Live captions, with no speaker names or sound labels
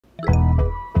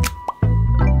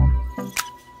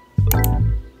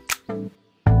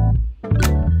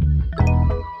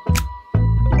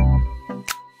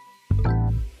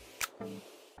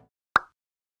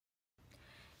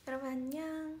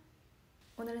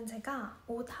오늘은 제가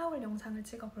옷 하울 영상을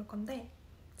찍어볼 건데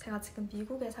제가 지금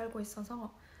미국에 살고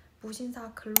있어서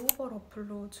무신사 글로벌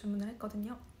어플로 주문을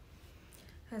했거든요.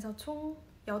 그래서 총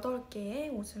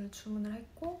 8개의 옷을 주문을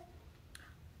했고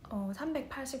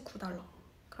 $389,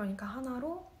 그러니까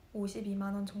하나로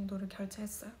 52만 원 정도를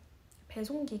결제했어요.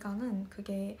 배송 기간은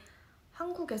그게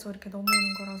한국에서 이렇게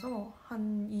넘어오는 거라서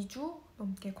한 2주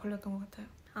넘게 걸렸던 것 같아요.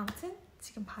 아무튼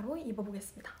지금 바로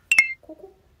입어보겠습니다.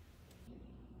 고고!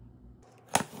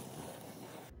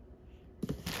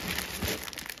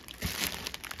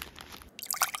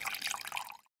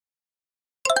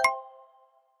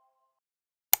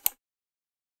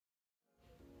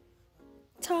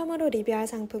 처음으로 리뷰할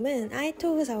상품은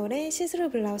ITOV 서울의 시스루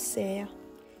블라우스예요.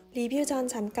 리뷰 전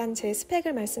잠깐 제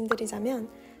스펙을 말씀드리자면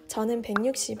저는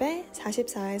 160에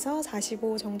 44에서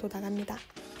 45 정도 나갑니다.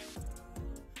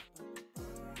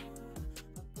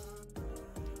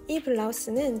 이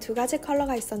블라우스는 2가지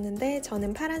컬러가 있었는데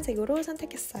저는 파란색으로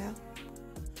선택했어요.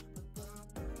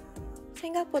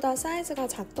 생각보다 사이즈가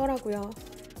작더라고요.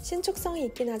 신축성이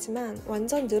있긴 하지만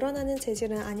완전 늘어나는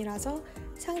재질은 아니라서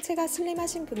상체가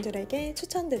슬림하신 분들에게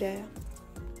추천드려요.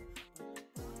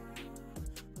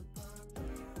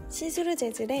 시스루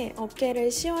재질의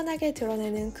어깨를 시원하게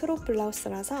드러내는 크롭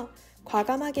블라우스라서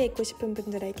과감하게 입고 싶은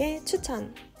분들에게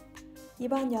추천!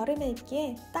 이번 여름에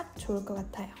입기에 딱 좋을 것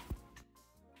같아요.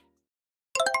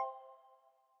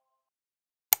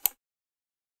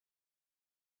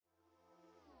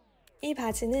 이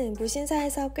바지는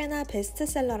무신사에서 꽤나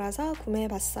베스트셀러라서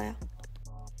구매해봤어요.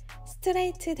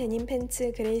 스트레이트 데님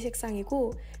팬츠 그레이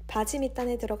색상이고 바지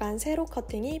밑단에 들어간 세로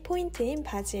커팅이 포인트인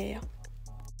바지예요.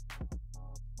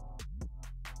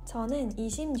 저는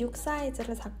 26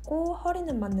 사이즈를 샀고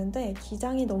허리는 맞는데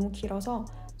기장이 너무 길어서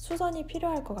수선이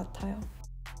필요할 것 같아요.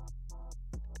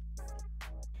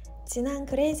 진한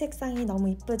그레이 색상이 너무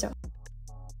이쁘죠?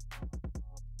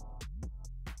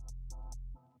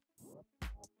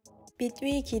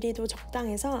 밑위 길이도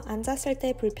적당해서 앉았을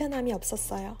때 불편함이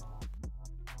없었어요.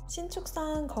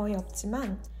 신축성은 거의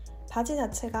없지만 바지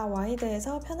자체가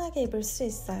와이드해서 편하게 입을 수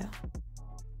있어요.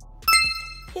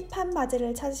 힙한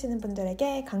바지를 찾으시는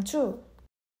분들에게 강추!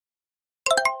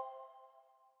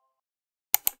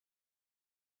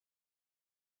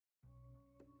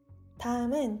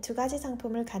 다음은 2가지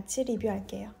상품을 같이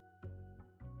리뷰할게요.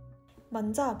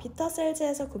 먼저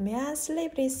비터셀즈에서 구매한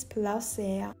슬리브리스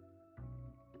블라우스예요.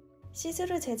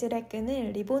 시스루 재질의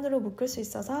끈을 리본으로 묶을 수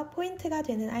있어서 포인트가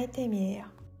되는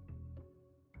아이템이에요.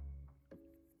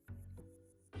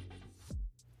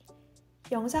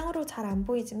 영상으로 잘 안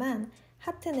보이지만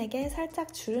하트넥에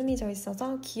살짝 주름이 져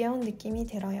있어서 귀여운 느낌이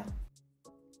들어요.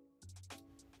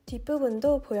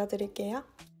 뒷부분도 보여드릴게요.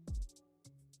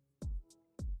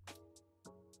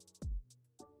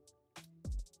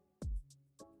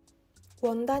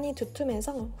 원단이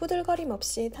두툼해서 후들거림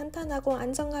없이 탄탄하고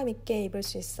안정감 있게 입을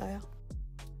수 있어요.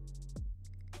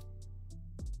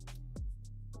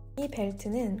 이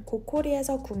벨트는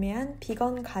고코리에서 구매한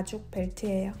비건 가죽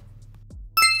벨트예요.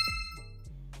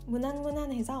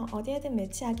 무난무난해서 어디에든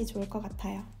매치하기 좋을 것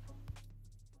같아요.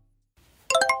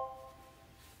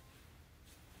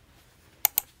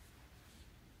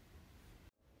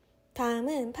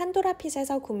 다음은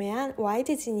판도라핏에서 구매한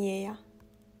와이드 진이에요.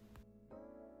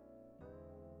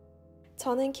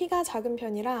 저는 키가 작은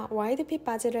편이라 와이드핏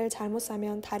바지를 잘못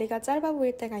사면 다리가 짧아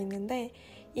보일 때가 있는데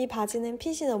이 바지는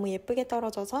핏이 너무 예쁘게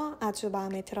떨어져서 아주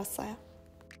마음에 들었어요.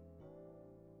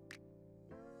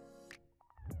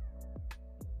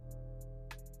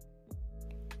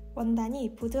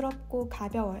 원단이 부드럽고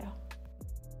가벼워요.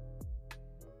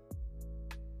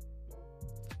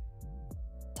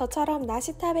 저처럼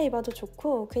나시탑에 입어도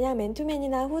좋고 그냥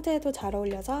맨투맨이나 후드에도 잘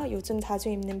어울려서 요즘 자주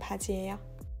입는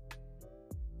바지예요.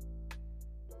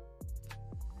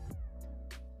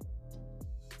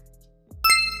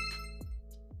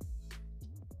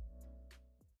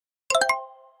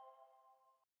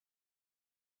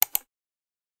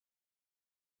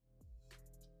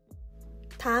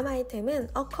 다음 아이템은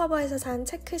어커버에서 산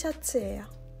체크 셔츠예요.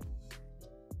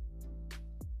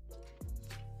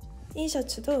 이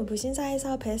셔츠도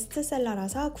무신사에서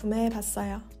베스트셀러라서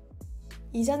구매해봤어요.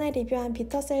 이전에 리뷰한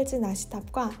비터셀즈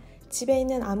나시탑과 집에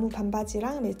있는 아무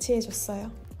반바지랑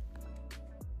매치해줬어요.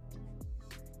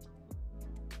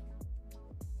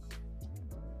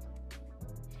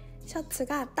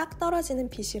 셔츠가 딱 떨어지는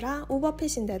핏이라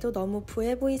오버핏인데도 너무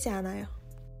부해 보이지 않아요.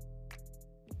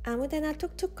 아무데나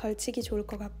툭툭 걸치기 좋을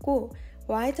것 같고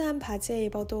와이드한 바지에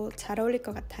입어도 잘 어울릴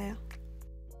것 같아요.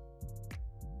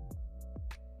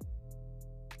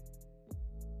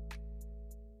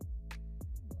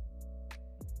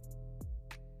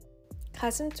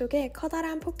 가슴 쪽에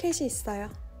커다란 포켓이 있어요.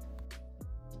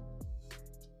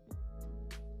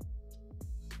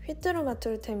 휘뚜루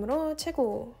마뚜루템으로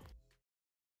최고!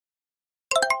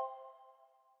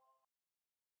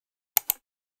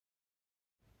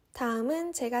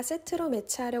 다음은 제가 세트로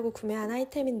매치하려고 구매한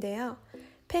아이템인데요.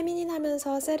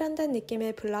 페미닌하면서 세련된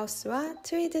느낌의 블라우스와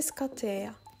트위드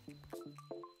스커트예요.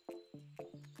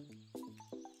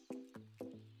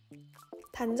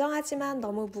 단정하지만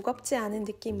너무 무겁지 않은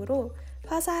느낌으로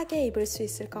화사하게 입을 수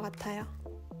있을 것 같아요.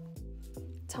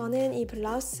 저는 이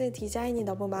블라우스 디자인이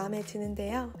너무 마음에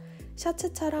드는데요.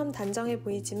 셔츠처럼 단정해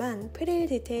보이지만 프릴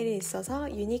디테일이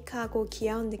있어서 유니크하고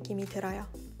귀여운 느낌이 들어요.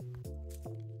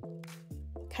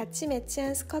 같이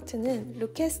매치한 스커트는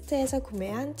룩캐스트에서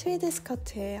구매한 트위드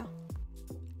스커트예요.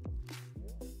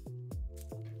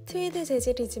 트위드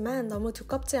재질이지만 너무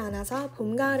두껍지 않아서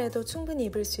봄, 가을에도 충분히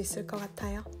입을 수 있을 것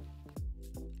같아요.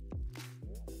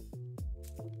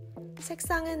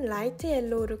 색상은 라이트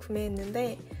옐로우를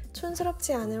구매했는데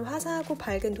촌스럽지 않은 화사하고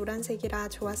밝은 노란색이라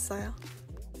좋았어요.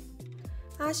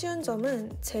 아쉬운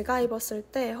점은 제가 입었을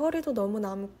때 허리도 너무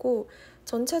남고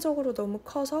전체적으로 너무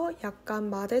커서 약간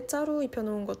마대자루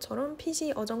입혀놓은 것처럼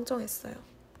핏이 어정쩡했어요.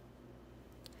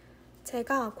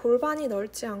 제가 골반이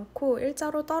넓지 않고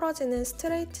일자로 떨어지는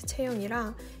스트레이트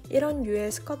체형이라 이런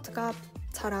류의 스커트가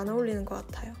잘 안 어울리는 것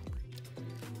같아요.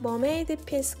 머메이드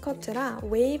핏 스커트라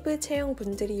웨이브 체형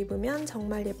분들이 입으면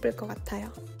정말 예쁠 것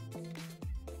같아요.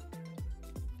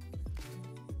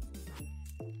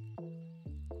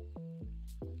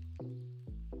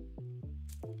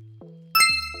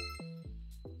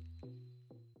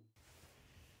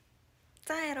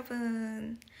 자,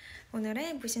 여러분,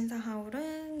 오늘의 무신사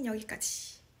하울은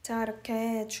여기까지. 제가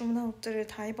이렇게 주문한 옷들을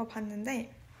다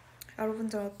입어봤는데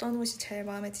여러분들 어떤 옷이 제일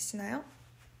마음에 드시나요?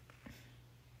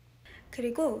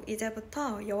 그리고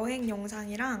이제부터 여행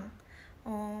영상이랑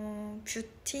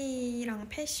뷰티랑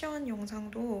패션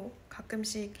영상도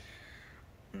가끔씩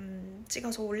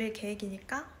찍어서 올릴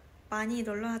계획이니까 많이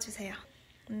놀러와 주세요.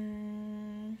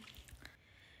 그럼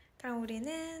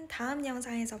우리는 다음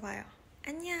영상에서 봐요.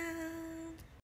 안녕!